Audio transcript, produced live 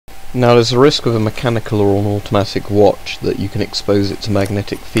Now there's a risk with a mechanical or an automatic watch that you can expose it to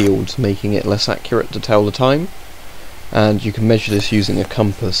magnetic fields, making it less accurate to tell the time, and you can measure this using a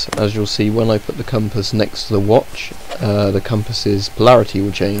compass. As you'll see, when I put the compass next to the watch, the compass's polarity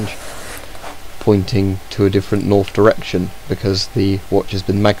will change, pointing to a different north direction because the watch has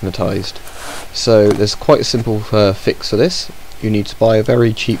been magnetized. So there's quite a simple fix for this. You need to buy a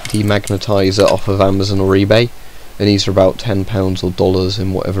very cheap demagnetizer off of Amazon or eBay, and these are about £10 or dollars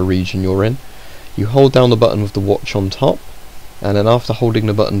in whatever region you're in. You hold down the button with the watch on top, and then after holding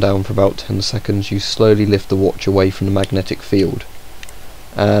the button down for about 10 seconds you slowly lift the watch away from the magnetic field,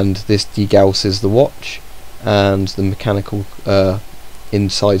 and this degausses the watch, and the mechanical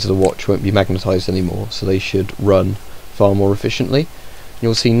insides of the watch won't be magnetized anymore, so they should run far more efficiently.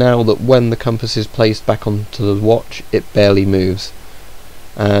 You'll see now that when the compass is placed back onto the watch, it barely moves,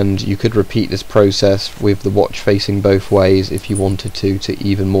 and you could repeat this process with the watch facing both ways if you wanted to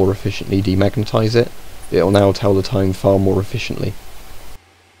even more efficiently demagnetize it. It will now tell the time far more efficiently.